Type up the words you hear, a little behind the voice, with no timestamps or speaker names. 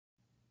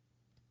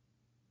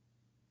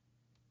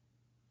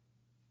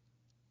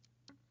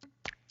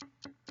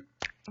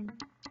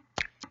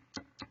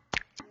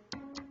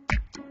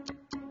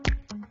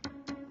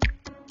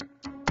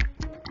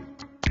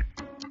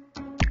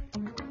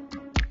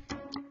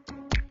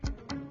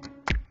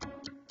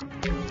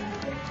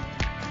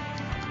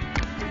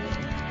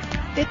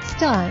It's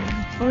time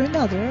for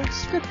another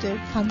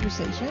scripted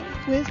conversation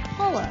with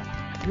Paula,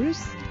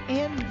 Bruce,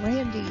 and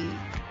Randy.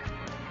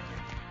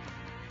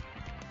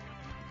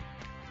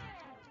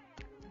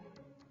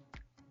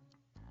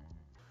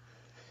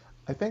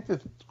 I think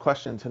the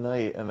question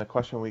tonight, and the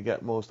question we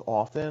get most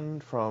often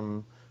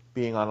from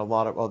being on a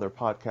lot of other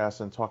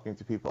podcasts and talking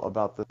to people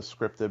about the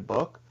scripted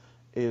book,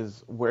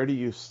 is where do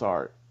you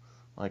start?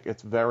 Like,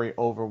 it's very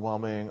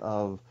overwhelming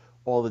of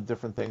all the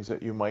different things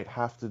that you might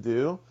have to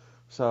do.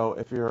 So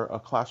if you're a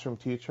classroom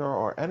teacher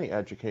or any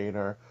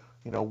educator,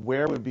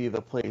 where would be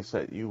the place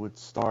that you would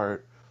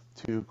start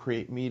to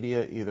create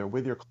media either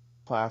with your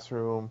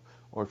classroom,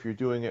 or if you're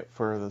doing it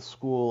for the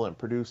school and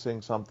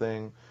producing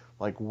something,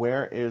 like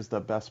where is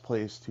the best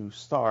place to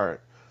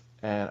start?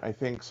 And I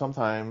think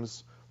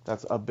sometimes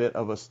that's a bit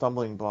of a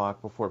stumbling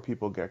block before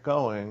people get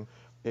going,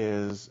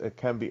 is it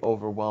can be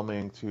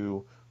overwhelming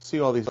to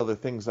see all these other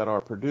things that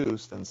are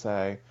produced and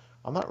say,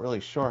 I'm not really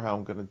sure how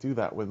I'm going to do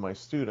that with my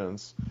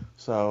students.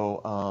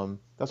 So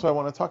that's what I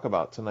want to talk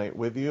about tonight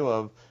with you,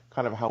 of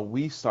kind of how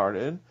we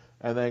started,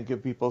 and then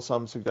give people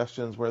some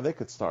suggestions where they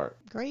could start.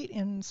 Great,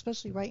 and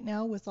especially right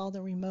now with all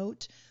the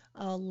remote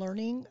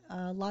learning,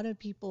 a lot of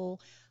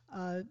people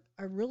are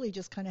really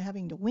just kind of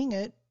having to wing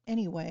it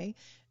anyway.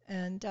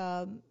 And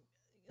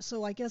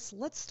so I guess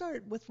let's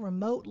start with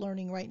remote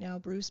learning right now,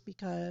 Bruce,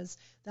 because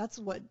that's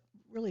what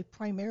really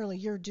primarily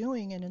you're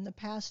doing. And in the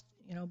past,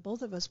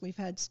 both of us, we've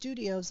had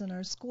studios in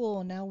our school,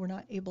 and now we're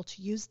not able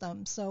to use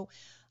them. So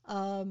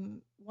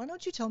why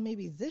don't you tell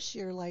maybe this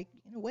year, like,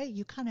 in a way,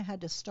 you kind of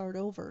had to start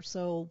over.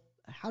 So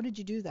how did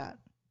you do that?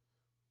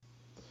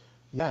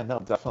 Yeah, no,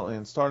 definitely.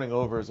 And starting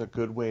over is a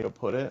good way to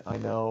put it. I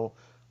know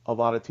a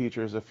lot of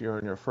teachers, if you're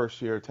in your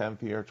first year,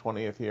 10th year,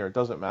 20th year, it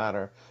doesn't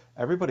matter.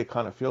 Everybody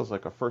kind of feels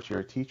like a first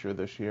year teacher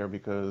this year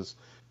because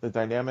the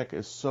dynamic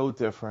is so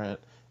different,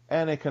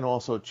 and it can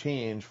also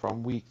change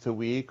from week to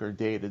week or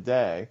day to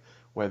day,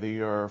 whether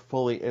you're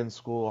fully in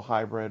school,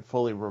 hybrid,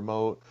 fully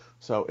remote.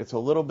 So it's a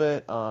little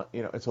bit,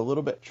 it's a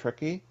little bit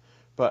tricky,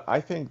 but I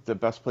think the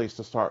best place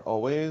to start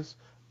always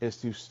is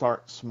to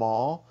start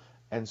small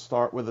and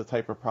start with a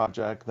type of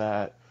project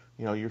that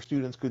your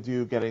students could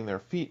do, getting their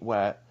feet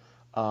wet.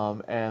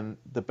 And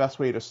the best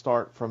way to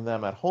start from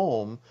them at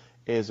home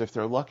is, if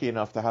they're lucky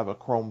enough to have a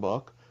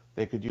Chromebook,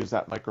 they could use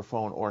that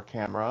microphone or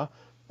camera.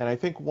 And I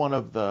think one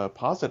of the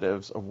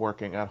positives of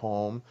working at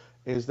home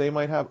is they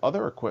might have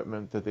other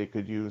equipment that they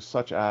could use,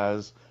 such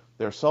as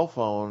their cell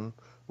phone,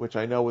 which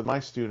I know with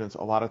my students,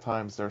 a lot of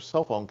times their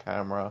cell phone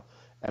camera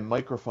and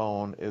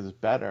microphone is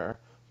better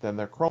than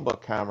their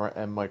Chromebook camera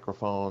and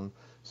microphone.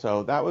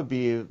 So that would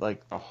be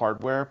like a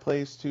hardware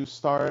place to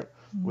start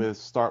Mhm. with.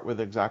 Start with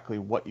exactly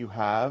what you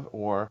have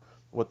or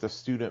what the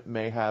student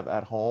may have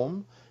at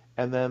home.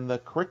 And then the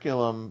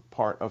curriculum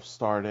part of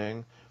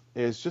starting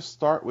is just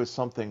start with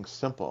something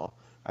simple.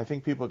 I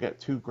think people get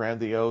too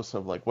grandiose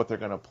of like what they're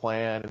going to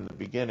plan in the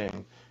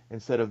beginning,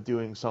 instead of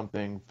doing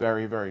something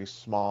very, very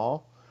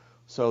small.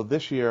 So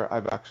this year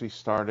I've actually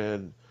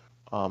started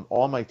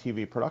all my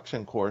TV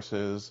production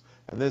courses,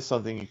 and this is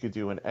something you could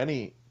do in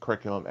any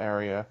curriculum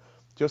area,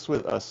 just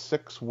with a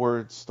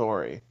 6-word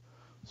story.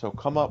 So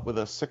come up with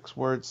a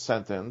 6-word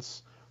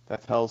sentence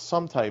that tells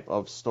some type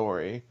of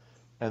story,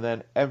 and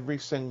then every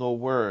single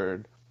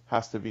word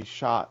has to be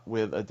shot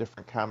with a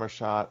different camera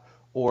shot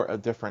or a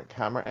different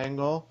camera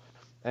angle.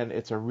 And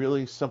it's a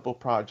really simple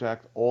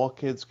project. All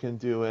kids can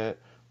do it.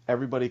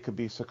 Everybody could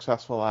be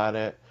successful at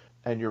it.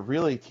 And you're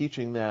really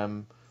teaching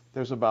them.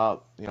 There's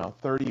about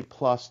 30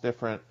 plus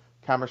different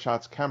camera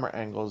shots, camera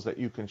angles that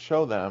you can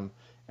show them,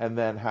 and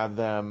then have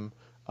them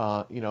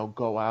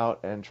go out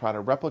and try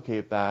to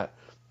replicate that.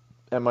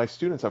 And my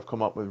students have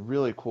come up with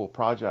really cool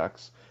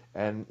projects.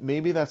 And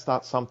maybe that's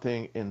not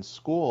something in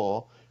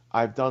school.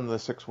 I've done the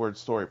 6-word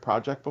story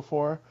project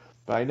before,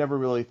 but I never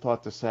really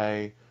thought to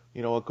say,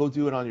 go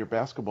do it on your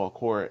basketball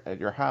court at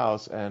your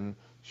house and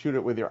shoot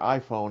it with your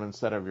iPhone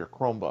instead of your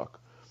Chromebook.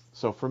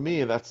 So for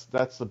me, that's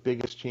the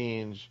biggest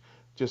change,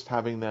 just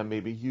having them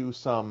maybe use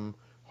some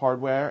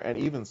hardware and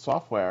even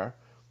software.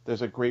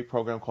 There's a great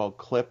program called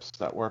Clips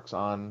that works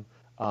on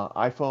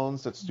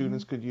iPhones that Mhm.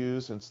 students could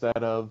use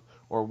instead of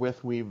or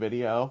with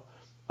WeVideo.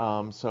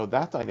 So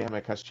that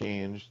dynamic has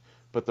changed,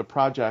 but the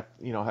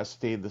project, has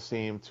stayed the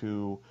same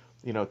to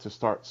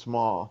start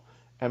small.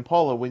 And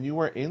Paula, when you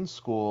were in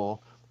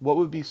school, what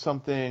would be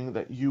something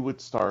that you would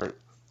start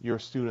your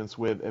students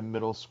with in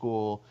middle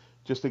school,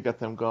 just to get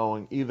them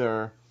going,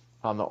 either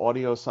on the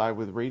audio side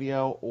with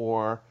radio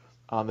or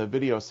on the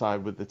video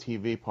side with the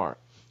TV part?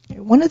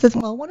 One of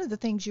the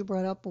things you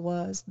brought up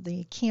was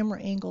the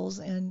camera angles,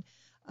 and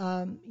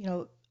um, you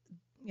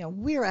know,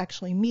 we're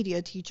actually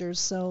media teachers,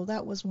 so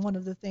that was one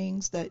of the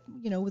things that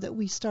that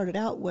we started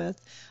out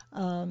with,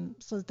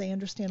 so that they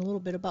understand a little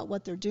bit about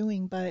what they're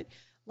doing. But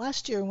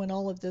last year when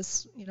all of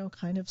this,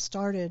 kind of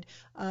started,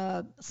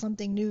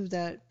 something new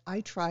that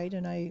I tried,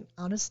 and I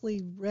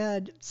honestly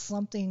read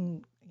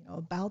something,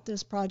 about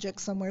this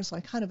project somewhere, so I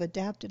kind of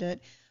adapted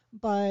it.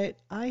 But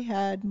I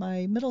had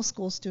my middle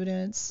school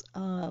students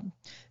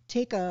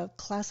take a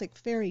classic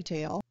fairy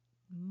tale,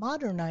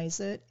 modernize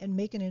it, and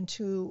make it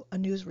into a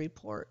news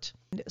report.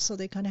 So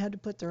they kind of had to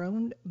put their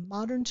own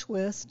modern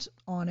twist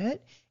on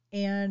it,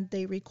 and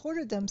they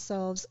recorded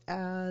themselves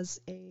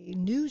as a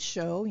news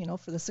show,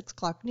 for the 6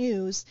 o'clock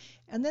news,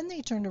 and then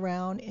they turned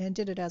around and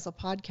did it as a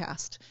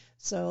podcast.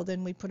 So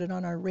then we put it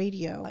on our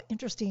radio.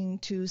 Interesting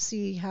to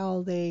see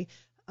how they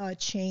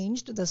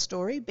changed the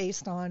story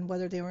based on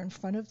whether they were in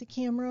front of the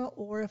camera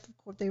or if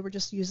they were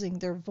just using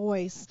their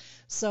voice.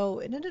 So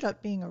it ended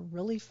up being a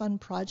really fun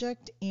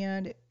project,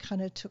 and it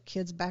kind of took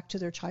kids back to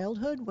their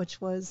childhood, which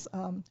was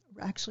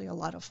actually a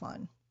lot of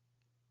fun.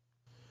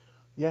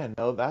 Yeah,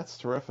 no, that's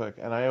terrific.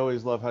 And I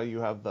always love how you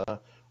have the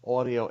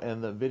audio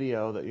and the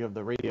video, that you have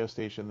the radio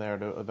station there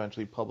to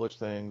eventually publish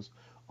things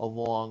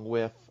along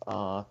with,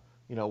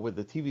 with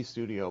the TV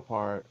studio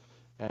part.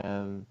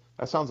 And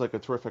that sounds like a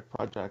terrific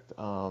project,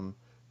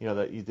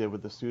 that you did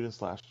with the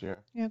students last year.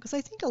 Yeah, because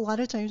I think a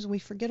lot of times we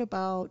forget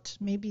about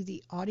maybe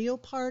the audio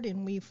part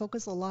and we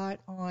focus a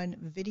lot on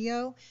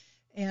video.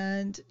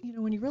 And,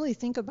 when you really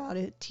think about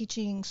it,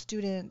 teaching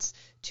students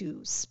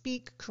to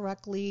speak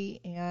correctly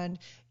and,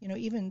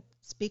 even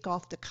speak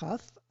off the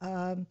cuff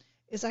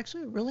is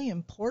actually a really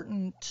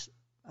important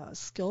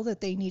skill that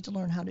they need to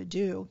learn how to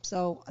do.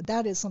 So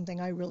that is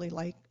something I really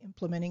like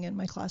implementing in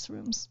my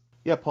classrooms.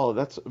 Yeah, Paula,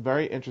 that's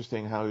very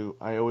interesting how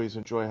I always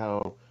enjoy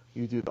how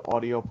you do the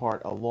audio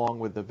part along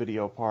with the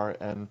video part,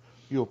 and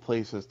you have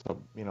places to,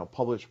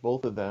 publish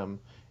both of them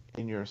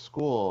in your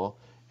school.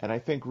 And I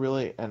think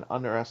really an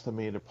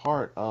underestimated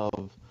part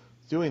of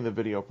doing the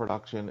video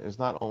production is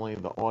not only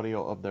the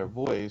audio of their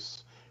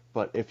voice,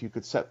 but if you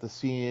could set the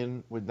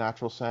scene with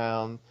natural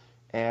sound,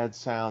 add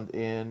sound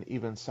in,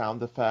 even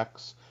sound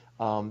effects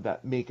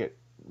that make it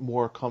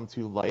more come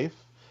to life.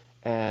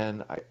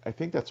 And I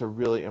think that's a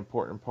really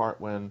important part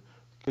when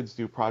kids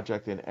do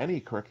project in any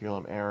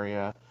curriculum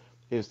area,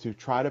 is to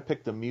try to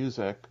pick the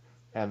music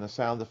and the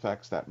sound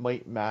effects that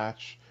might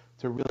match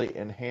to really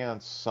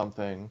enhance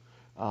something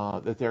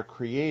that they're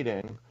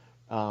creating.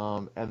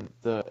 And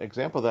the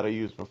example that I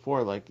used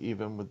before, like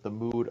even with the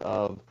mood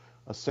of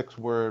a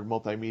 6-word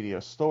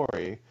multimedia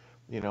story,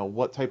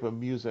 what type of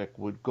music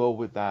would go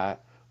with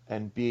that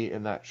and be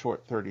in that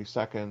short 30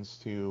 seconds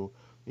to,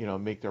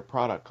 make their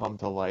product come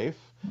to life.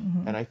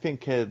 Mm-hmm. And I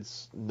think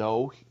kids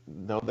know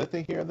that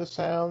they hear the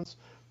sounds,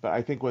 but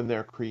I think when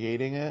they're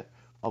creating it,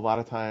 a lot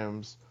of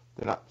times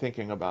they're not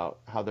thinking about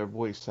how their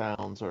voice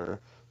sounds or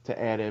to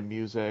add in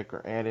music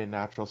or add in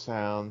natural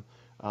sound.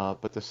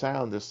 But the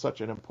sound is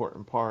such an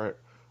important part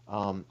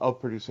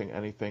of producing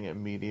anything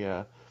in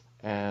media.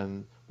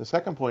 And the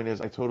second point is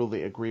I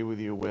totally agree with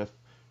you with,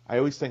 I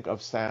always think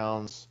of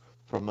sounds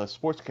from the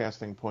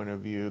sportscasting point of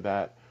view,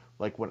 that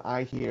like when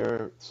I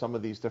hear some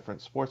of these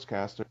different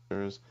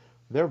sportscasters,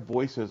 their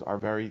voices are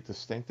very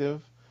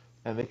distinctive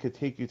and they could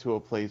take you to a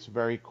place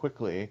very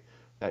quickly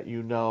that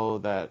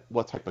that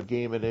what type of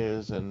game it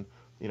is and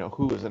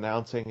who is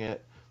announcing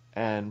it.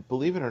 And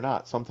believe it or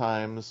not,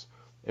 sometimes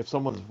if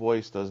someone's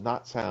voice does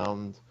not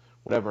sound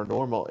whatever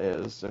normal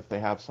is, if they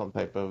have some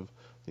type of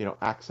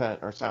accent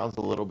or sounds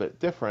a little bit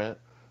different,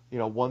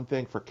 one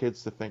thing for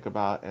kids to think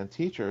about and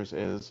teachers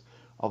is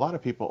a lot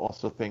of people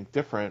also think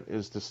different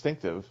is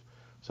distinctive.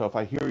 So if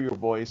I hear your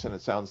voice and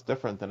it sounds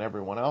different than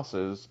everyone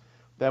else's,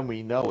 then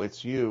we know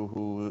it's you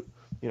who,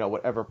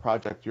 whatever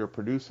project you're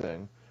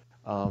producing.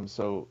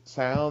 So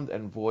sound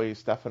and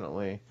voice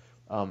definitely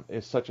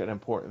is such an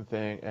important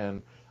thing.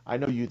 And I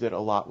know you did a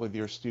lot with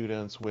your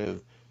students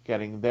with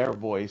getting their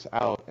voice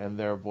out and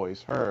their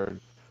voice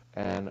heard.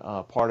 And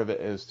part of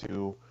it is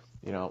to,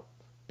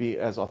 be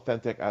as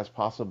authentic as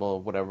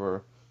possible,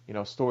 whatever,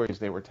 stories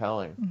they were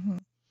telling. Mm-hmm.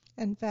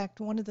 In fact,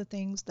 one of the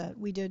things that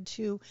we did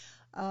too,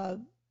 uh,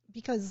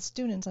 because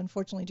students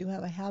unfortunately do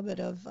have a habit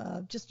of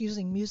just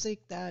using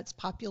music that's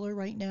popular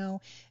right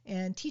now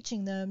and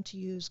teaching them to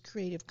use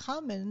Creative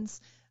Commons,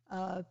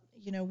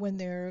 when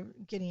they're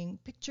getting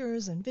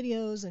pictures and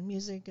videos, and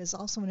music is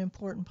also an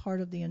important part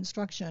of the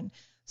instruction.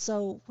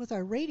 So with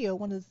our radio,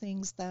 one of the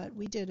things that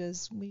we did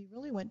is we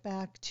really went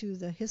back to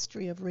the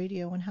history of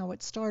radio and how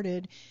it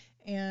started,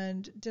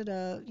 and did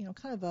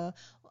kind of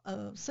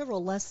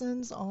several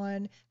lessons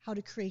on how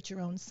to create your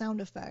own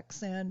sound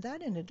effects. And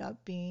that ended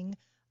up being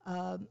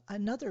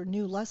another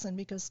new lesson,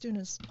 because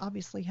students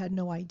obviously had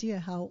no idea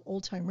how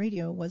old-time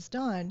radio was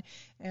done,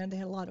 and they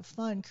had a lot of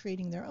fun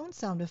creating their own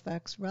sound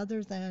effects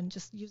rather than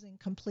just using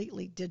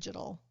completely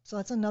digital. So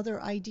that's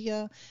another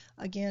idea.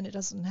 Again, it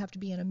doesn't have to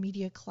be in a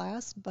media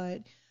class,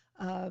 but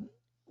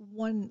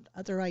one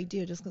other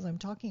idea, just because I'm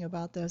talking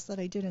about this, that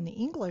I did in the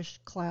English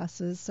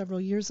classes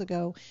several years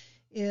ago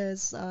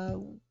is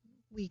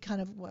we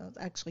kind of, well,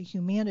 actually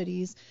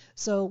humanities.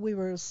 So we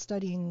were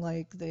studying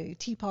like the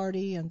Tea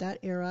Party and that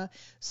era.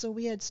 So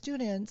we had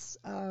students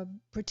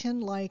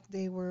pretend like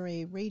they were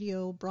a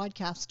radio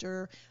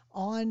broadcaster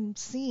on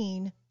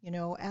scene,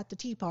 at the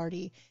tea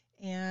party,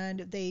 and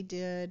they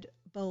did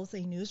both a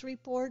news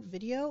report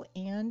video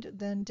and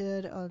then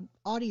did an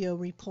audio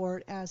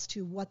report as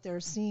to what they're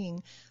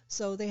seeing.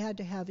 So they had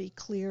to have a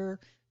clear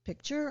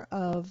picture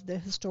of the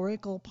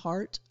historical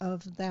part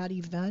of that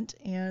event,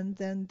 and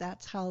then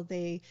that's how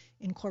they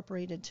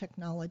incorporated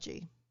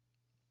technology.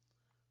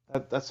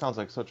 That sounds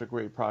like such a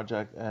great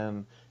project,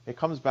 and it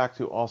comes back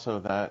to also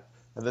that,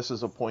 and this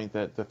is a point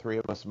that the three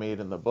of us made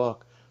in the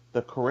book,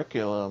 the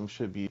curriculum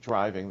should be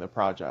driving the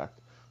project.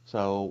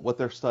 So what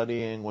they're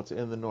studying, what's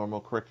in the normal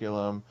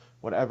curriculum,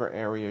 whatever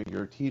area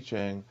you're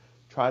teaching,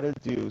 try to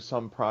do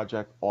some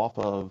project off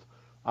of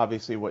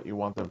obviously what you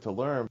want them to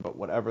learn, but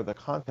whatever the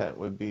content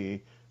would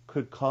be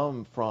could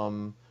come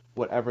from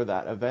whatever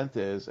that event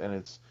is, and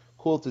it's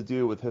cool to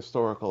do with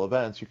historical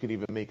events. You could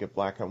even make it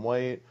black and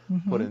white,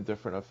 put Hmm. in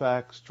different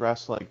effects,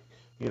 dress like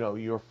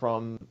you're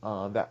from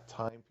that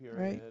time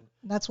Right. period.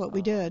 That's what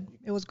we did. You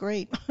It was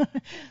great.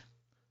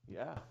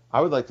 Yeah,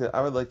 I would like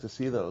to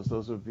see those.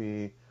 Those would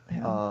be,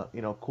 Yeah.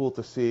 cool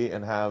to see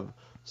and have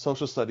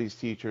social studies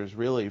teachers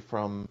really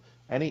from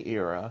any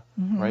era,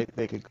 Hmm. right?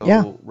 They could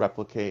Yeah. go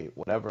replicate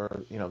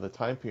whatever, the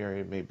time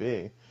period may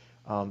be.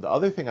 The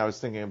other thing I was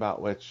thinking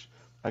about, which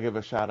I give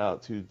a shout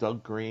out to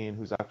Doug Green,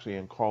 who's actually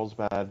in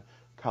Carlsbad,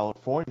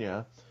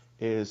 California,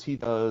 is he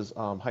does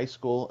high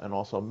school and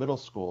also middle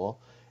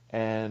school.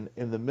 And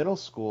in the middle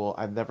school,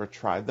 I've never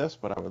tried this,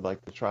 but I would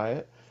like to try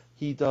it.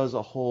 He does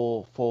a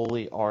whole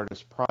Foley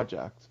artist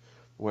project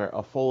where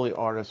a Foley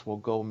artist will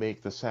go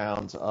make the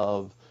sounds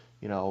of,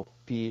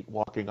 feet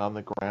walking on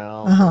the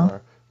ground, Uh-huh.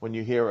 or when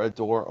you hear a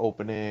door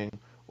opening,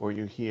 or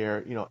you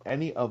hear,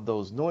 any of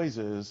those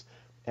noises.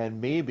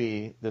 And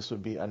maybe this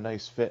would be a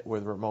nice fit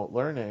with remote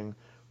learning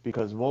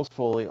because most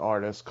Foley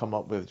artists come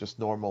up with just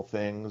normal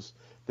things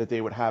that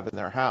they would have in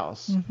their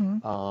house, Hmm.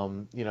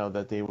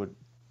 that they would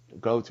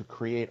go to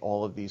create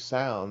all of these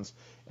sounds.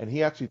 And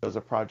he actually does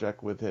a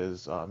project with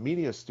his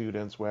media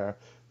students where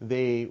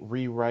they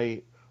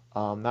rewrite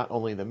not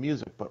only the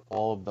music but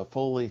all of the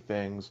Foley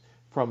things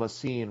from a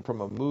scene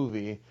from a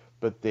movie,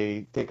 but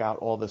they take out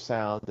all the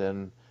sound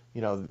and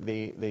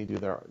they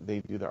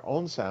do their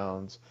own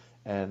sounds.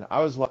 And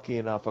I was lucky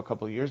enough a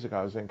couple of years ago,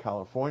 I was in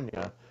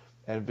California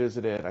and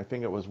visited, I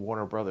think it was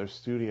Warner Brothers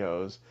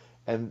Studios,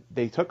 and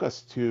they took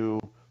us to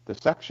the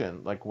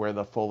section like where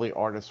the Foley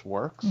artist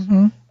works,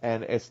 Hmm.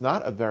 and it's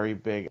not a very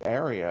big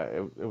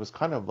area. It was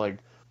kind of like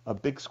a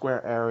big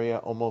square area,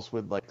 almost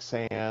with like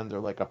sand or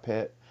like a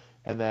pit,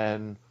 and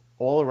then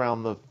all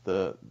around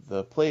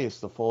the place,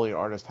 the Foley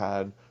artist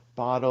had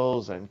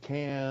bottles and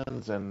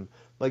cans and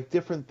like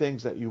different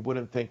things that you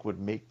wouldn't think would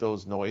make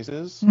those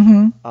noises,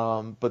 Hmm.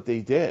 but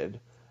they did.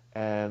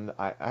 And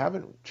I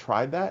haven't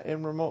tried that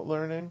in remote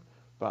learning,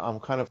 but I'm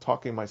kind of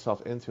talking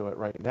myself into it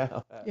right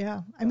now.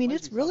 Yeah, I That mean, might be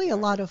it's really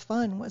something a I lot could. of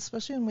fun,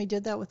 especially when we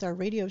did that with our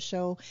radio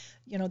show,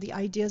 the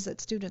ideas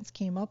that students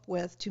came up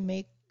with to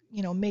make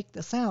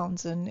the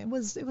sounds, and it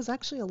was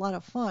actually a lot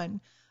of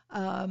fun.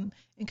 And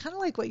kind of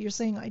like what you're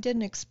saying, I did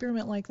an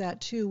experiment like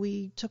that too.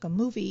 We took a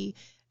movie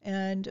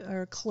and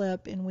or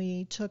clip, and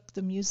we took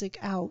the music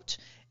out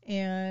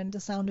and the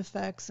sound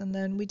effects, and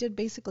then we did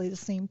basically the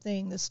same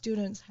thing. The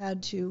students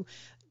had to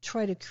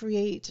try to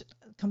create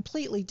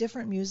completely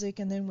different music,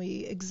 and then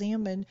we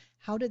examined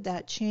how did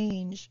that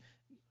change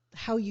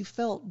how you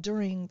felt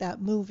during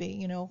that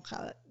movie,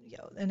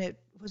 and it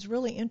was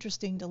really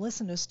interesting to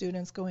listen to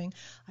students going,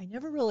 I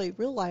never really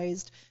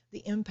realized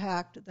the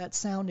impact that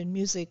sound and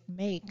music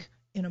make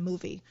in a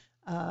movie.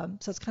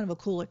 So it's kind of a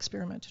cool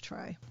experiment to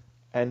try.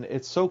 And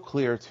it's so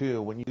clear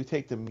too when you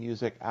take the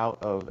music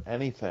out of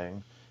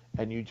anything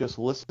and you just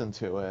listen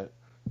to it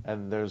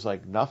and there's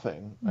like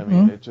nothing. I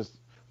mean, Hmm. it just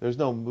there's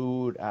no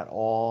mood at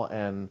all.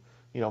 And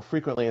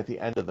frequently at the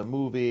end of the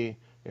movie,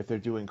 if they're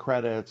doing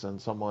credits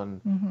and someone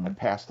Hmm. had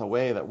passed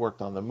away that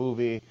worked on the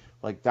movie,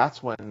 like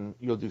that's when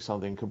you'll do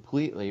something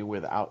completely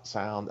without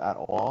sound at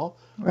all.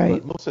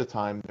 Right. But most of the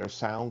time there's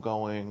sound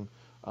going,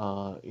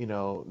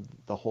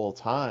 the whole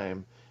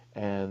time.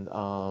 And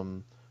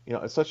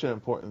it's such an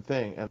important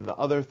thing. And the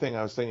other thing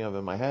I was thinking of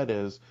in my head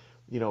is,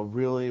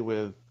 really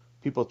with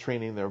people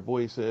training their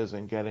voices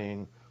and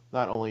getting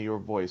not only your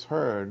voice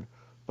heard,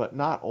 but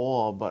not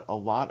all, but a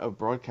lot of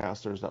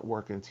broadcasters that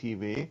work in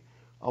TV,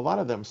 a lot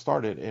of them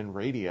started in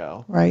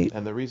radio. Right.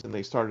 And the reason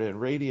they started in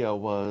radio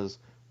was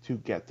to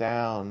get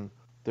down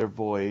their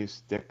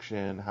voice,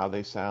 diction, how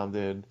they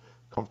sounded,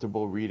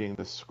 comfortable reading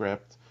the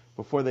script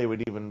before they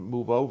would even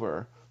move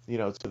over,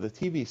 to the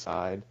TV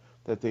side.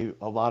 That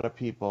a lot of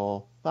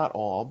people, not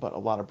all, but a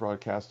lot of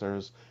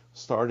broadcasters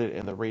started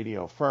in the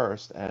radio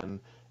first, and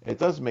it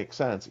does make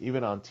sense.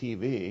 Even on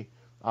TV,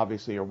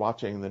 obviously you're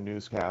watching the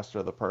newscast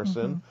or the Hmm.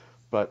 person,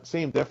 but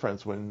same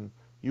difference when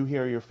you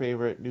hear your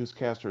favorite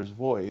newscaster's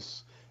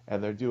voice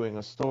and they're doing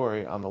a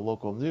story on the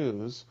local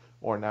news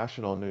or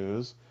national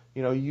news,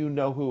 you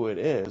know who it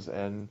is,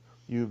 and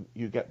you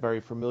get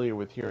very familiar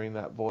with hearing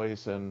that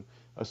voice and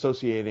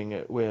associating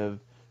it with,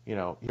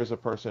 here's a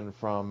person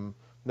from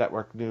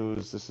network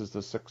news. This is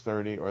the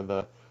 6:30 or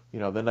the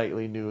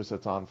nightly news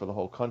that's on for the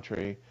whole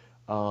country.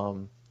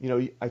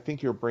 I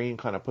think your brain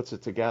kind of puts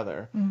it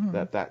together Hmm.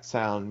 that that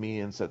sound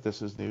means that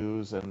this is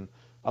news, and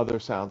other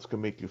sounds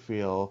can make you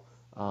feel,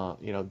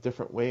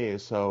 different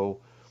ways. So,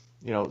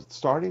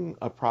 starting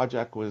a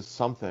project with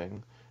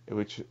something,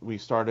 which we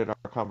started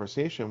our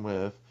conversation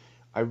with,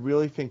 I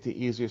really think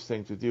the easiest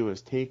thing to do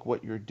is take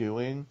what you're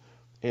doing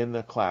in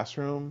the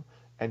classroom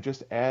and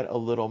just add a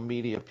little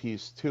media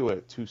piece to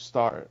it to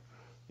start.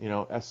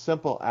 As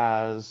simple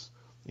as,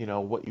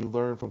 what you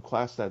learned from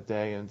class that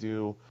day, and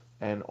do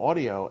an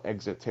audio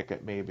exit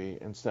ticket maybe,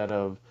 instead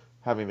of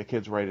having the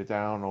kids write it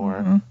down,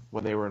 or Hmm.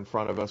 when they were in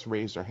front of us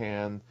raise their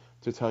hand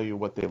to tell you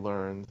what they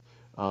learned.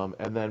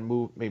 And then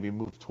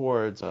move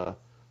towards a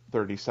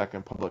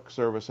 30-second public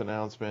service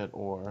announcement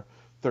or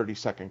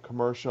 30-second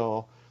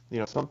commercial,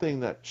 something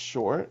that's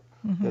short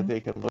that Hmm. they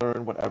can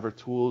learn whatever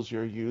tools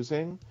you're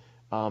using,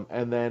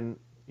 and then,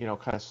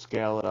 kind of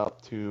scale it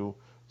up to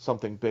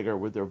something bigger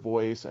with their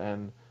voice.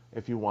 And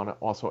if you want to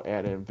also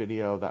add in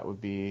video, that would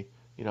be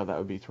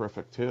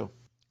terrific too.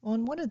 Well,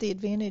 and one of the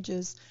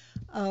advantages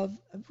of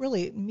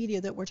really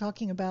media that we're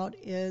talking about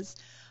is,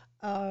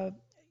 uh,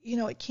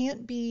 it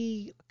can't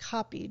be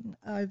copied.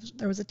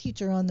 There was a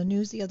teacher on the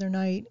news the other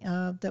night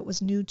that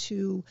was new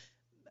to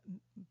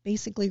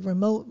basically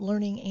remote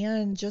learning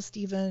and just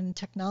even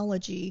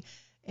technology.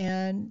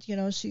 And,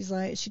 she's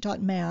like, she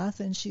taught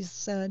math, and she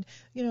said,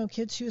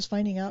 kids, she was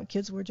finding out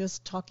kids were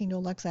just talking to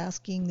Alexa,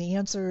 asking the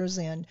answers,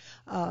 and,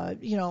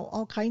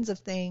 all kinds of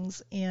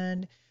things.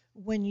 And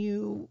when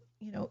you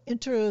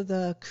enter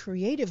the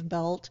creative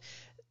belt,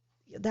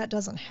 that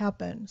doesn't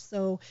happen.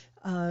 So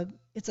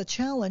it's a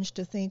challenge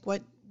to think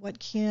what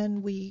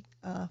can we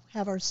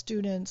have our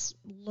students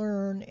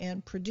learn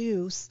and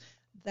produce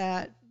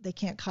that they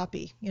can't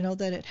copy,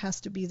 that it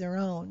has to be their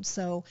own.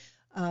 So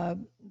uh,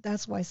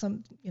 that's why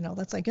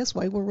that's I guess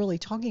why we're really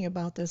talking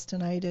about this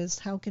tonight, is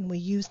how can we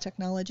use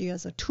technology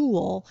as a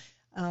tool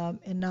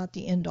and not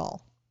the end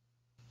all.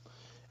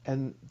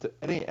 And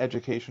any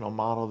educational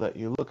model that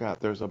you look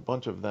at, there's a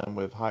bunch of them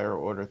with higher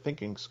order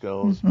thinking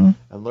skills Mm-hmm.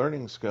 and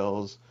learning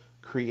skills.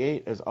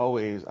 Create is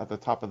always at the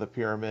top of the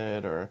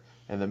pyramid or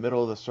in the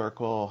middle of the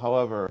circle.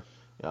 However,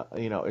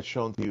 it's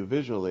shown to you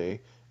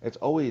visually. It's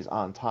always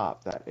on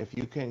top. That if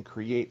you can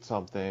create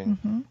something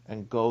Mm-hmm.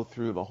 and go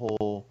through the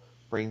whole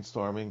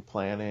brainstorming,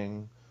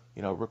 planning,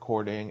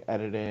 recording,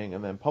 editing,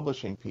 and then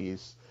publishing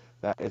piece,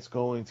 that it's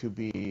going to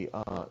be,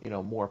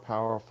 more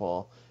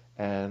powerful.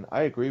 And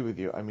I agree with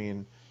you. I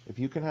mean, if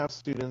you can have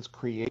students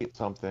create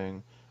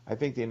something, I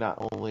think they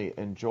not only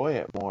enjoy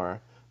it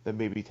more than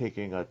maybe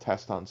taking a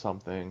test on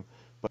something,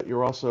 but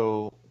you're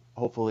also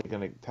hopefully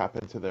going to tap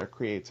into their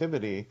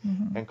creativity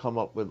Mm-hmm. and come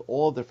up with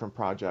all different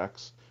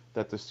projects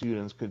that the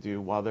students could do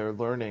while they're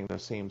learning the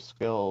same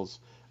skills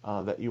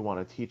that you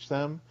want to teach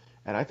them.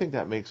 And I think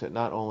that makes it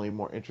not only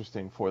more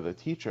interesting for the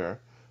teacher,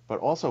 but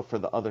also for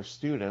the other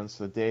students.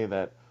 The day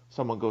that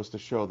someone goes to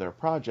show their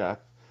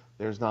project,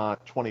 there's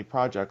not 20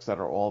 projects that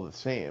are all the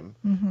same.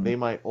 Mm-hmm. They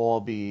might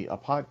all be a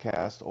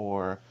podcast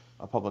or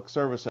a public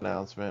service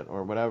announcement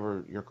or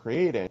whatever you're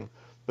creating,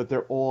 but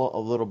they're all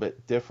a little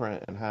bit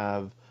different and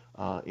have,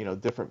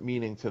 different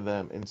meaning to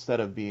them, instead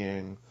of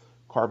being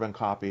carbon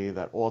copy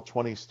that all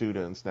 20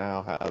 students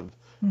now have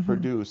Mm-hmm.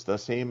 produced the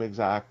same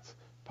exact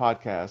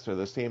podcast or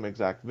the same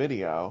exact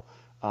video.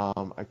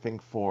 I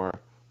think for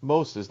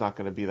most is not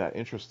going to be that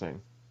interesting.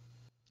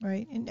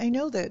 Right. And I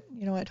know that,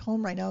 at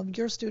home right now,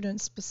 your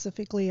students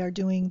specifically are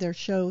doing their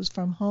shows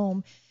from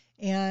home,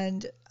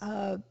 and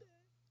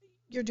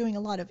you're doing a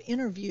lot of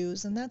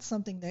interviews, and that's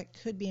something that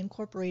could be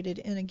incorporated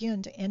in,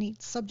 again, to any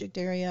subject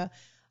area,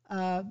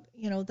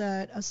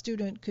 that a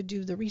student could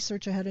do the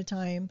research ahead of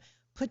time,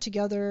 put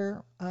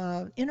together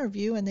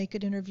interview, and they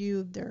could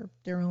interview their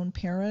own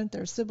parent,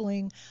 their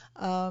sibling,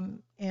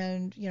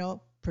 and,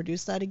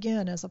 produce that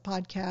again as a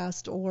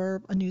podcast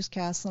or a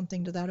newscast,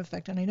 something to that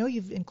effect. And I know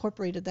you've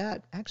incorporated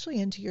that actually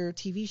into your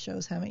TV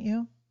shows, haven't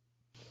you?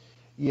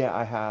 Yeah,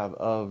 I have,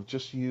 of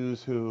just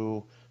use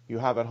who you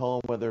have at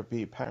home, whether it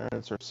be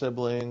parents or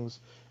siblings.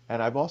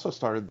 And I've also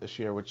started this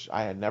year, which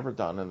I had never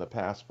done in the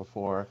past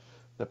before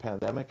the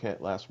pandemic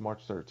hit last March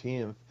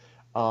 13th,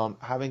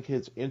 having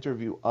kids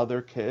interview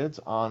other kids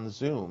on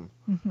Zoom.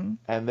 Mm-hmm.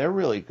 And they're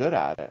really good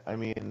at it. I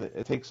mean,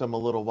 it takes them a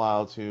little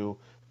while to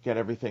get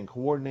everything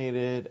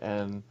coordinated,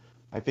 and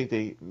I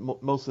think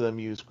most of them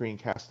use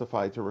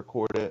Screencastify to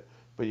record it,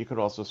 but you could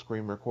also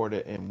screen record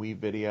it in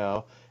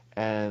WeVideo,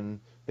 and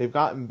they've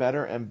gotten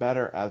better and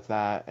better at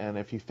that. And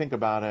if you think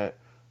about it,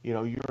 you're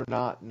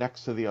not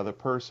next to the other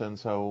person,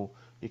 so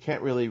you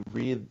can't really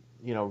read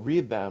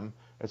them.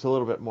 It's a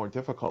little bit more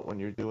difficult when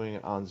you're doing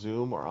it on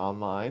Zoom or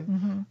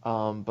online.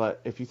 Mm-hmm.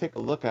 But if you take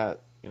a look at,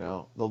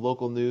 the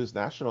local news,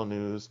 national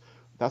news,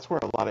 that's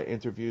where a lot of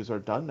interviews are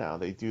done now.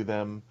 They do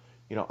them,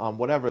 on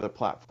whatever the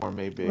platform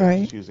may be. I'm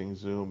Right. just using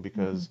Zoom Mm-hmm.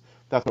 because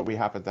that's what we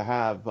happen to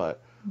have.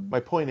 But Mm-hmm. my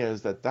point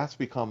is that that's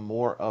become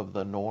more of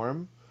the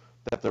norm,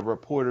 that the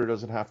reporter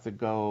doesn't have to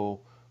go,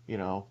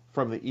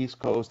 from the East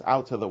Coast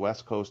out to the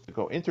West Coast to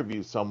go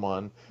interview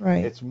someone.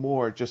 Right. It's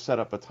more just set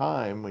up a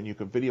time when you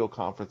could video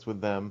conference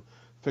with them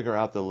figure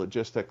out the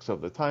logistics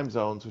of the time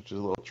zones, which is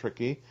a little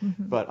tricky. Hmm.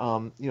 But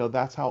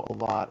that's how a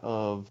lot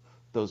of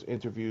those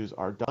interviews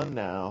are done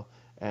now.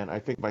 And I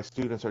think my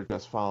students are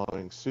just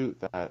following suit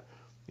that,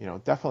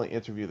 definitely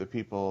interview the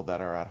people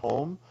that are at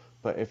home.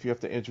 But if you have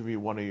to interview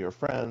one of your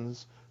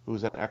friends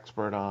who's an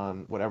expert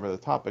on whatever the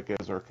topic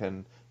is or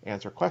can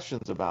answer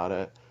questions about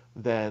it,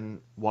 then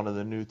one of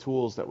the new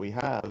tools that we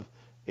have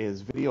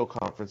is video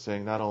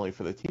conferencing, not only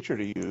for the teacher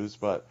to use,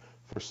 but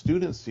for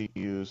students to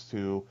use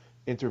to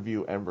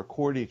interview and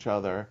record each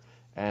other.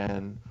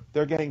 And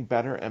they're getting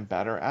better and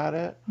better at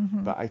it.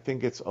 Hmm. But I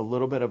think it's a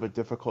little bit of a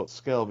difficult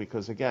skill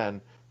because,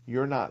 again,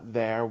 you're not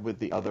there with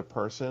the other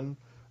person.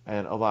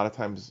 And a lot of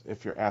times,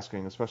 if you're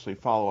asking, especially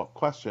follow-up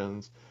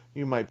questions,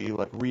 you might be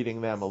like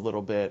reading them a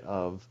little bit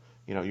of,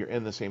 you're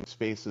in the same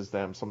space as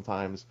them.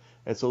 Sometimes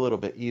it's a little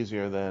bit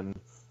easier than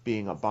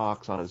being a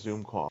box on a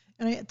Zoom call.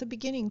 And at the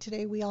beginning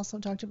today, we also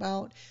talked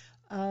about,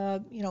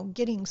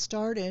 getting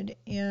started.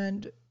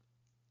 And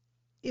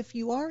if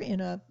you are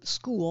in a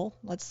school,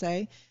 let's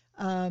say,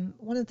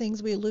 one of the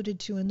things we alluded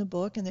to in the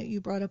book and that you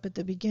brought up at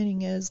the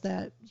beginning is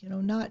that,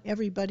 not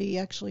everybody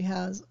actually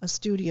has a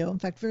studio. In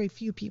fact, very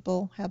few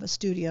people have a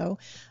studio.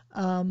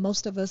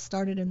 Most of us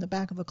started in the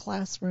back of a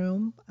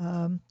classroom,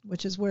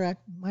 which is where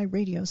my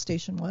radio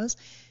station was.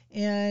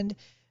 And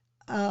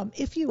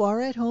if you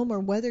are at home or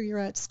whether you're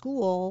at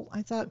school,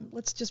 I thought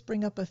let's just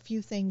bring up a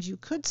few things you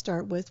could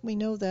start with. We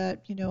know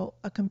that,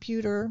 a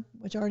computer,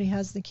 which already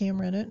has the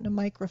camera in it, and a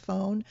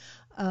microphone.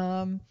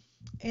 Um,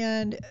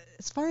 and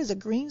as far as a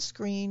green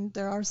screen,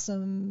 there are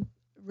some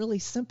really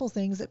simple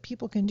things that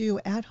people can do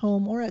at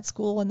home or at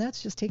school, and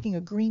that's just taking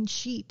a green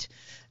sheet,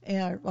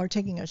 or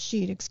taking a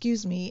sheet,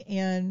 excuse me,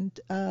 and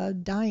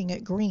dyeing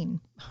it green.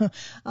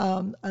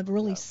 A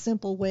really Yeah.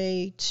 simple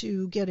way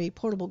to get a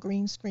portable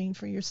green screen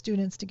for your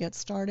students to get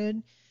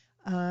started.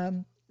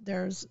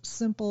 There's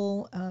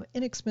simple,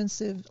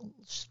 inexpensive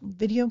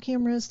video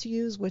cameras to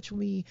use, which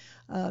we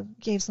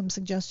gave some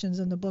suggestions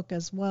in the book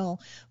as well.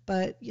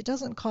 But it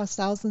doesn't cost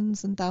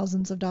thousands and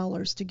thousands of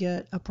dollars to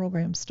get a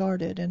program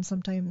started, and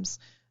sometimes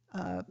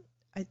uh,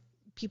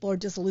 people are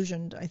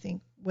disillusioned, I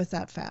think, with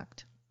that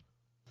fact.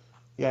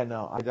 Yeah,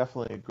 no, I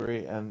definitely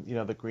agree. And,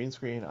 the green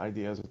screen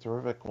idea is a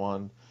terrific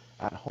one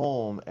at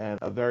home and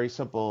a very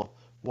simple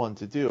one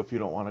to do if you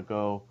don't want to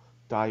go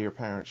dye your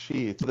parents'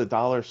 sheets to the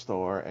dollar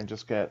store and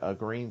just get a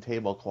green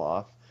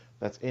tablecloth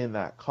that's in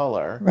that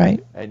color,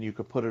 Right. and you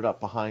could put it up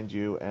behind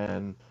you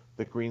and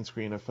the green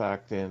screen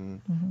effect,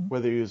 and Hmm.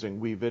 whether you're using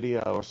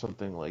WeVideo or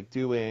something like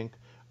Do Ink,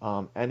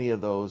 any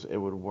of those, it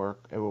would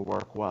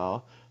work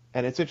well.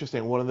 And it's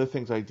interesting, one of the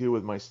things I do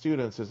with my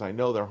students is I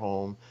know they're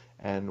home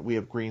and we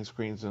have green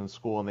screens in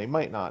school and they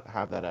might not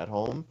have that at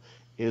home,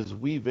 is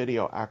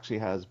WeVideo actually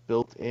has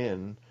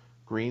built-in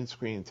green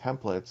screen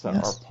templates that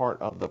are Yes.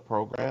 part of the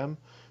program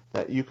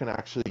that you can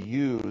actually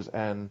use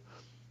and,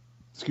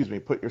 excuse me,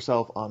 put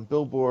yourself on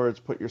billboards,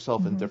 put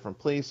yourself in Hmm. different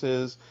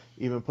places,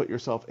 even put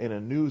yourself in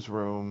a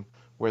newsroom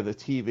where the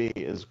TV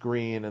is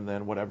green, and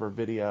then whatever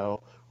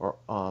video or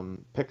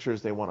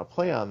pictures they want to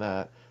play on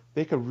that,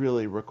 they could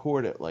really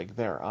record it like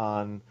they're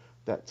on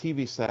that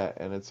TV set.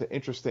 And it's an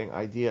interesting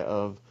idea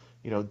of,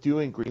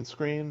 doing green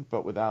screen,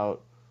 but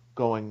without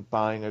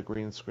buying a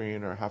green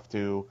screen or have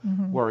to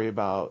Hmm. worry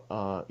about,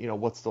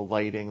 what's the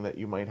lighting that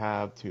you might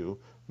have to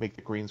make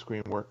the green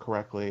screen work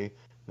correctly.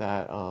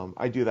 That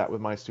I do that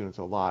with my students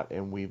a lot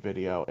in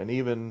WeVideo, and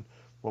even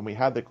when we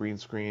had the green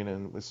screen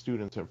and with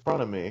students in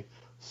front of me,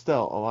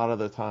 still a lot of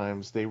the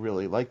times they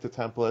really like the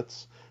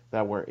templates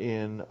that were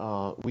in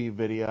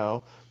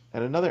WeVideo.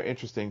 And another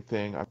interesting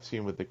thing I've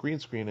seen with the green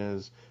screen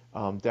is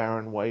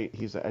Darren White.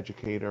 He's an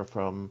educator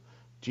from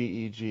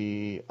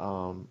GEG,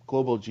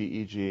 Global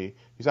GEG.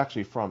 He's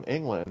actually from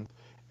England,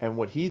 and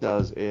what he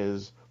does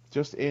is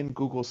just in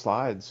Google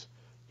Slides,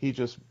 he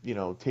just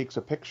takes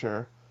a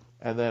picture,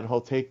 and then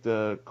he'll take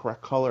the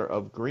correct color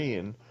of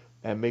green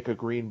and make a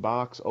green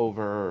box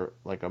over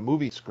like a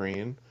movie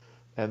screen,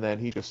 and then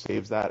he just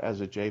saves that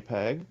as a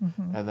JPEG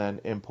Hmm. and then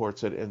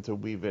imports it into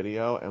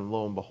WeVideo, and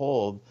lo and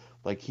behold,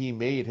 like he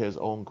made his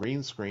own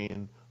green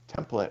screen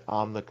template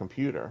on the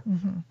computer.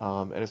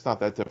 Hmm. And it's not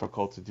that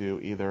difficult to do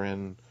either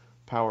in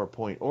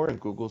PowerPoint or in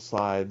Google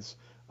Slides.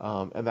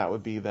 And that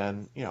would be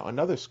then,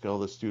 another skill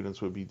the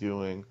students would be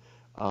doing.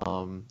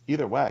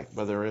 Either way,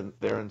 whether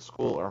they're in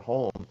school or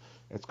home,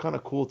 it's kind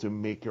of cool to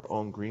make your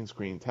own green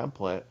screen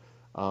template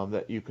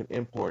that you can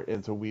import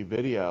into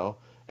WeVideo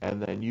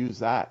and then use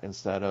that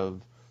instead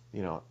of,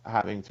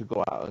 having to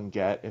go out and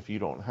get if you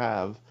don't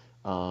have,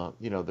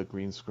 the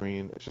green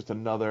screen. It's just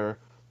another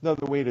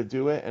way to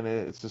do it, and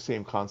it's the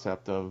same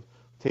concept of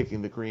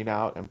taking the green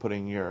out and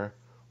putting your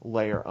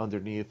layer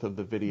underneath of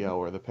the video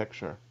or the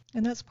picture.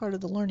 And that's part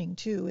of the learning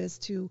too, is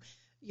to,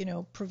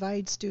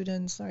 provide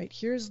students, all right,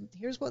 here's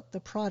what the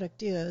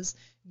product is.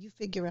 You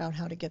figure out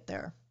how to get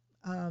there.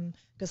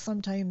 Because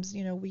sometimes,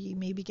 we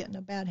maybe get in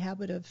a bad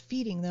habit of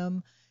feeding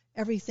them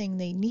everything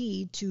they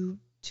need to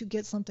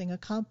get something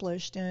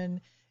accomplished.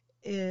 And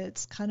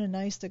it's kind of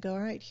nice to go, all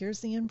right, here's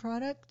the end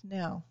product.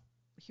 Now,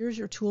 here's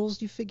your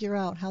tools. You figure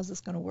out how's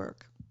this going to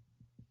work.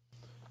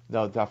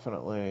 No,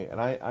 definitely. And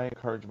I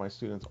encourage my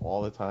students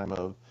all the time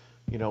of,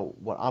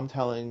 what I'm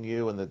telling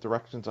you and the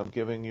directions I'm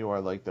giving you are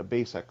like the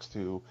basics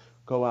to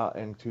go out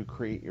and to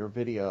create your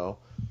video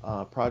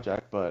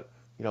project. But,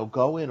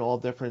 go in all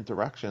different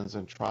directions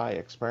and try,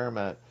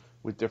 experiment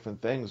with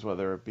different things,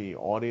 whether it be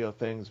audio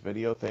things,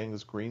 video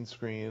things, green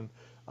screen.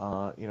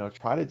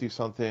 Try to do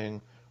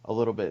something a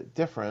little bit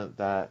different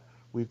that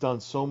we've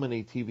done so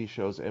many TV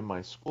shows in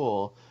my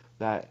school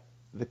that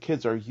the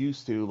kids are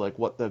used to like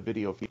what the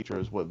video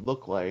features would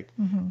look like,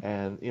 Mm-hmm.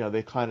 and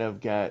they kind of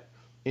get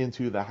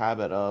into the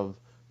habit of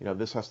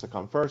this has to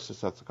come first,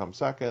 this has to come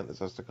second, this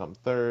has to come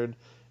third,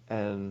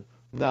 and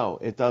no,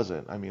 it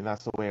doesn't. I mean,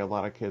 that's the way a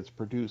lot of kids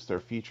produce their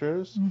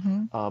features.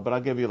 Mm-hmm. But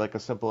I'll give you like a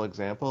simple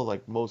example.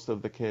 Like most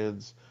of the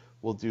kids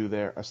will do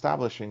their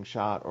establishing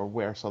shot or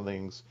where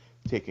something's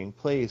taking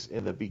place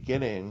in the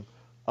beginning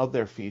of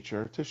their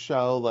feature to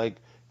show like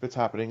if it's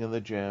happening in the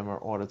gym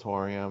or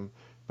auditorium.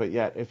 But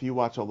yet, if you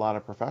watch a lot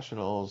of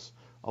professionals,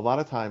 a lot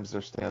of times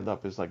their stand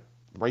up is like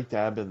right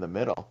dab in the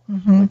middle.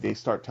 Mm-hmm. Like they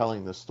start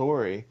telling the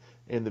story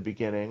in the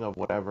beginning of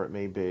whatever it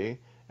may be,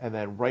 and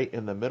then right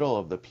in the middle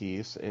of the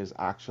piece is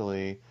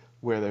actually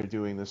where they're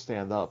doing the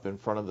stand up in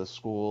front of the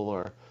school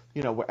or,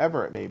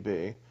 wherever it may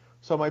be.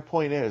 So my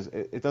point is,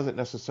 it doesn't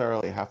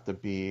necessarily have to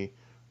be,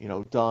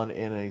 done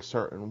in a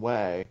certain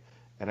way.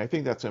 And I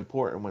think that's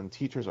important when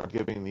teachers are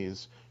giving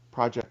these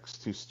projects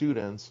to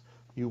students.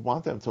 You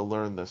want them to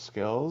learn the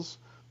skills,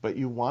 but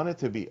you want it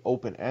to be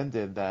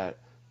open-ended that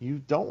you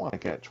don't want to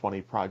get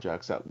 20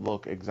 projects that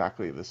look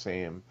exactly the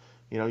same.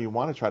 You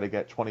want to try to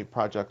get 20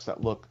 projects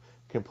that look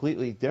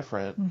completely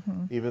different,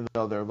 Mm-hmm. even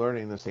though they're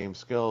learning the same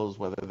skills,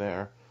 whether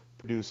they're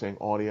producing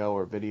audio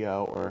or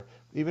video, or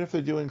even if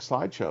they're doing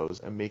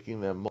slideshows and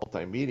making them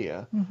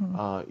multimedia.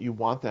 Mm-hmm. You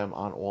want them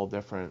on all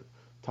different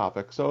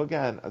topics. So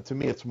again, to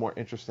me, it's more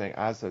interesting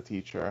as a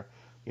teacher.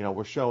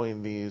 We're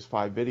showing these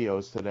 5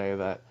 videos today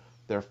that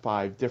they're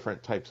 5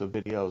 different types of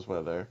videos,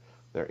 whether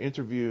they're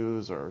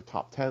interviews or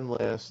top 10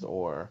 list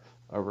or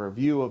a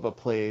review of a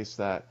place,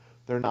 that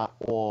they're not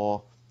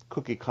all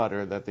cookie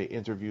cutter, that they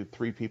interviewed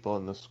 3 people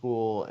in the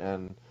school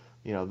and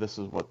this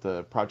is what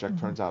the project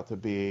Mm-hmm. turns out to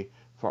be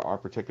for our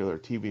particular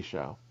TV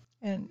show.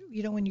 And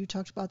when you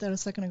talked about that a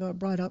second ago, it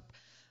brought up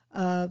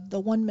the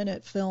 1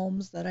 minute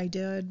films that I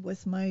did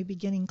with my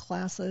beginning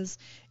classes,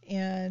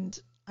 and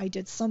I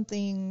did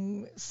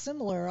something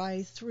similar.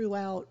 I threw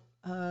out,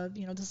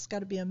 this has got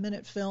to be a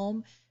minute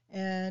film,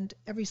 and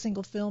every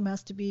single film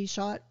has to be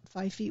shot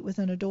 5 feet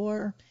within a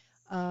door.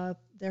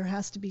 There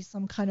has to be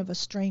some kind of a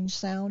strange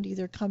sound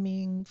either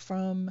coming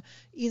from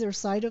either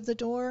side of the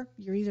door.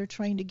 You're either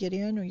trying to get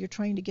in or you're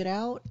trying to get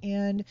out,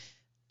 and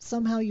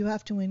somehow you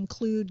have to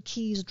include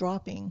keys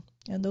dropping.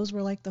 And those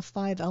were like the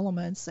 5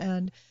 elements.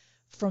 And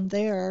from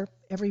there,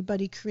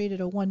 everybody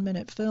created a 1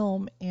 minute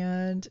film.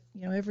 And,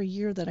 every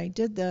year that I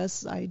did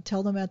this, I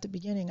tell them at the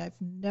beginning,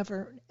 I've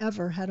never,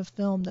 ever had a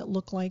film that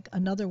looked like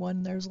another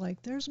one.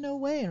 There's no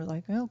way. And they're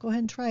like, well, go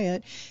ahead and try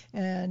it.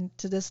 And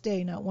to this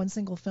day, not one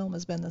single film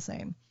has been the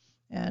same.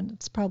 And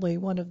it's probably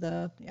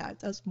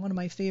that's one of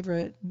my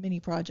favorite mini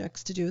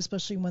projects to do,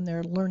 especially when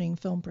they're learning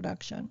film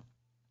production.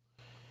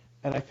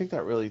 And I think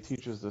that really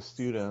teaches the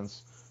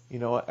students,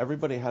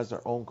 everybody has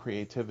their own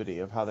creativity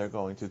of how they're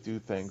going to do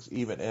things,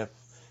 even if,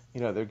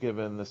 they're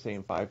given the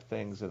same 5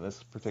 things in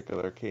this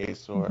particular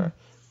case Mm-hmm. or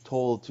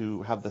told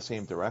to have the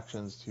same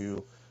directions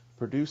to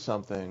produce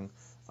something.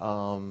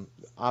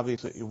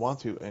 Obviously, you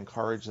want to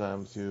encourage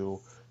them to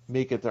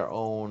make it their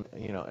own,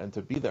 and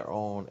to be their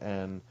own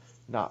and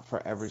not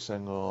for every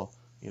single,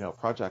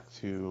 project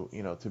to,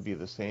 to be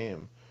the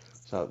same.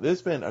 So this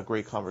has been a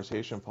great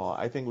conversation, Paul.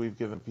 I think we've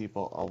given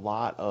people a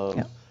lot Yeah.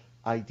 of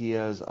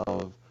ideas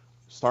of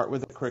start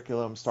with the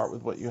curriculum, start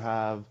with what you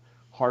have,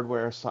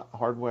 hardware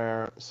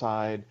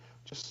side,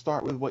 just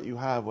start with what you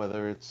have,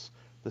 whether it's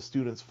the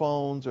students'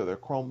 phones or their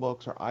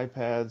Chromebooks or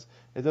iPads.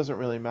 It doesn't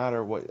really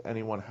matter what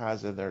anyone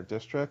has in their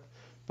district,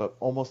 but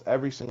almost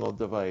every single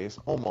device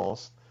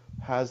almost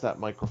has that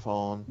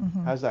microphone,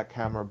 Mm-hmm. has that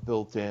camera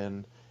built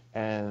in,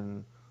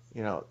 and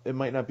it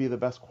might not be the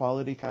best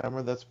quality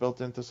camera that's built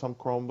into some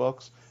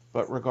Chromebooks,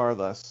 but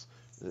regardless,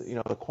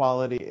 the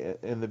quality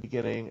in the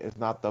beginning is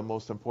not the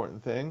most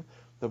important thing.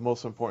 The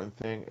most important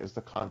thing is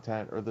the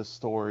content or the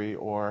story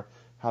or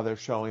how they're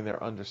showing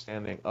their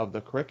understanding of the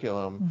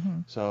curriculum. Mm-hmm.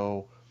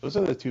 So those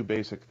are the 2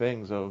 basic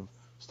things of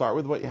start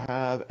with what you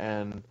have,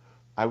 and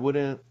I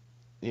wouldn't,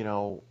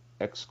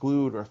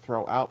 exclude or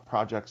throw out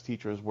projects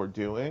teachers were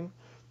doing,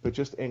 but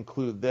just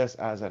include this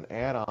as an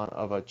add-on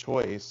of a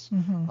choice,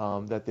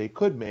 Mm-hmm. that they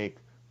could make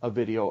a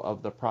video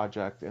of the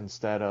project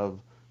instead of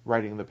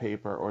writing the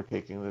paper or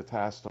taking the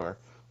test or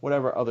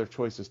whatever other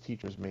choices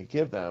teachers may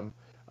give them,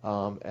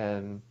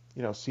 and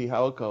see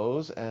how it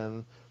goes.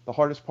 And the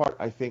hardest part,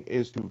 I think,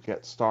 is to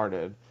get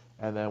started.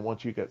 And then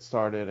once you get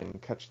started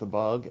and catch the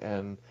bug,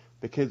 and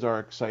the kids are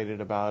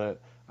excited about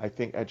it, I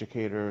think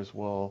educators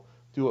will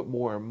do it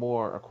more and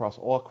more across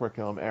all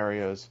curriculum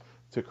areas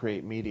to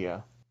create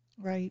media.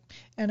 Right.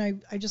 And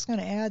I just going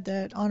to add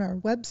that on our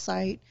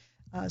website,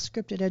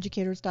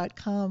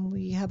 scriptededucators.com,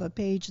 we have a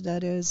page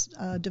that is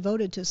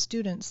devoted to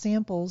student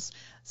samples.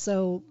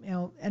 So,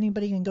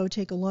 anybody can go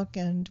take a look,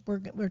 and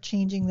we're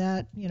changing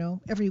that.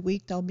 Every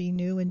week there'll be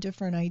new and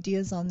different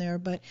ideas on there.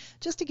 But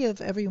just to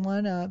give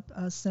everyone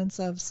a sense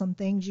of some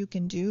things you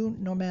can do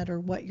no matter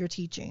what you're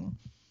teaching.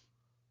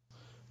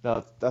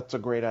 No, that's a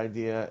great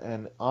idea.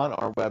 And on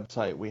our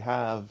website, we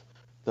have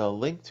the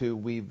link to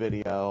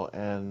WeVideo,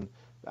 and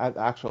an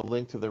actual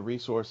link to the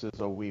resources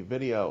of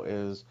WeVideo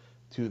is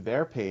to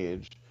their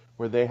page,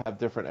 where they have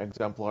different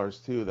exemplars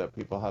too that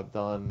people have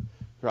done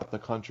throughout the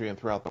country and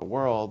throughout the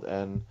world.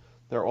 And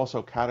they're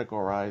also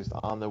categorized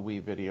on the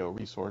WeVideo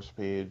resource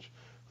page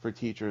for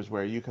teachers,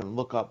 where you can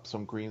look up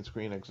some green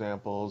screen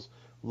examples,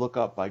 look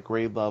up by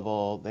grade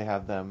level. They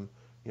have them,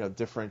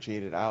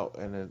 differentiated out,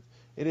 and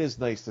it is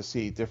nice to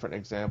see different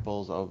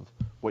examples of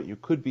what you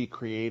could be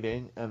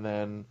creating. And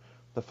then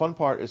the fun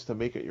part is to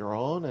make it your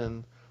own,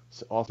 and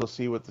also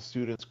see what the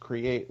students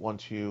create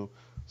once you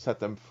set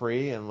them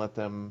free and let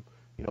them,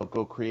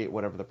 go create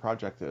whatever the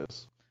project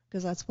is.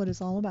 Because that's what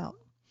it's all about.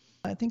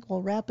 I think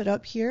we'll wrap it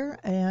up here,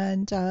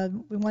 and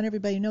we want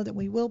everybody to know that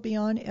we will be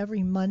on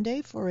every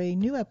Monday for a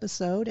new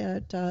episode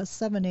at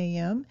 7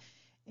 a.m.,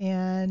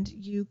 and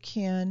you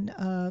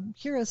can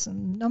hear us in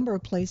a number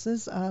of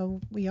places.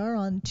 We are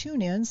on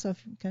TuneIn, so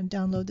if you can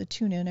download the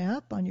TuneIn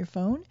app on your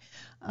phone,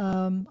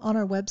 on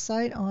our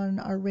website, on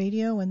our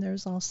radio, and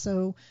there's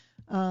also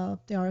the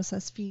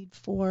RSS feed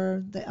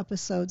for the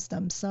episodes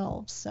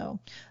themselves. So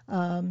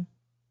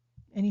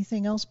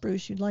anything else,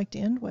 Bruce, you'd like to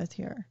end with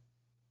here?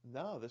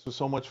 No, this was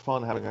so much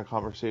fun having a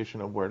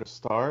conversation of where to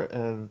start,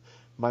 and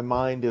my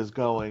mind is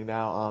going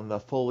now on the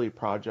Foley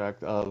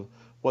project of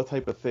what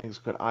type of things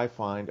could I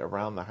find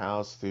around the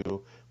house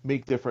to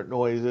make different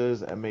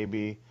noises and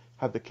maybe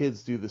have the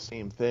kids do the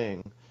same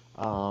thing.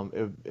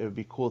 It would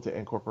be cool to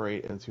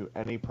incorporate into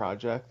any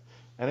project.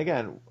 And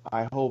again,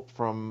 I hope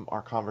from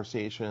our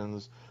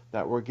conversations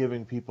that we're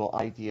giving people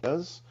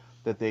ideas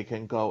that they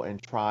can go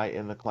and try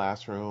in the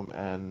classroom,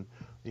 and,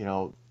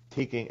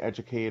 taking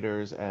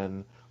educators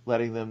and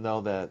letting them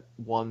know that,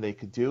 one, they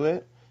could do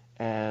it,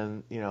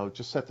 and,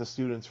 just set the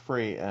students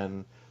free,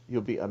 and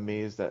you'll be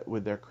amazed at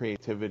with their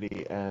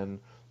creativity and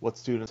what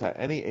students at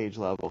any age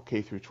level,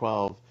 K through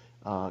 12,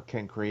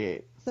 can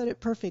create. Said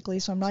it perfectly,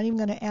 so I'm not even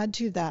going to add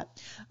to that.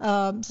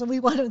 So we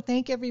want to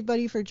thank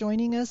everybody for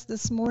joining us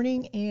this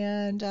morning,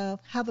 and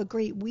have a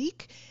great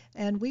week,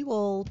 and we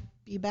will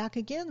be back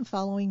again the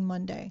following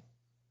Monday.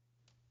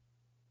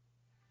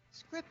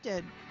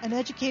 Scripted, an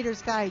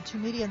educator's guide to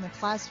media in the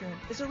classroom,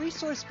 is a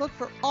resource book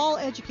for all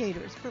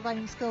educators,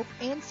 providing scope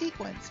and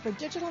sequence for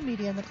digital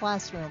media in the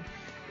classroom.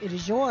 It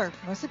is your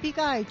recipe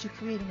guide to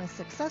creating a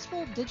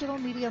successful digital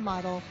media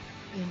model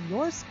in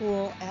your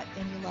school at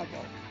any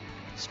level.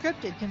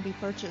 Scripted can be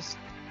purchased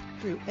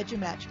through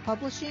EduMatch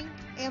Publishing,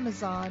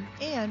 Amazon,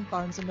 and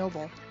Barnes &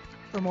 Noble.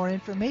 For more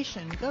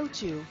information, go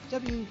to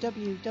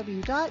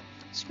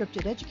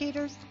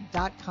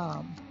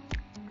www.scriptededucators.com.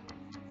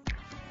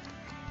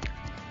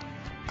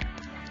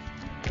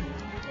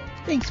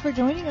 Thanks for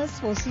joining us.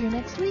 We'll see you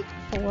next week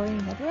for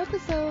another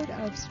episode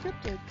of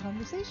Scripted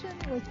Conversation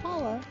with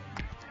Paula,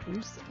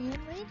 Bruce, and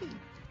Randy.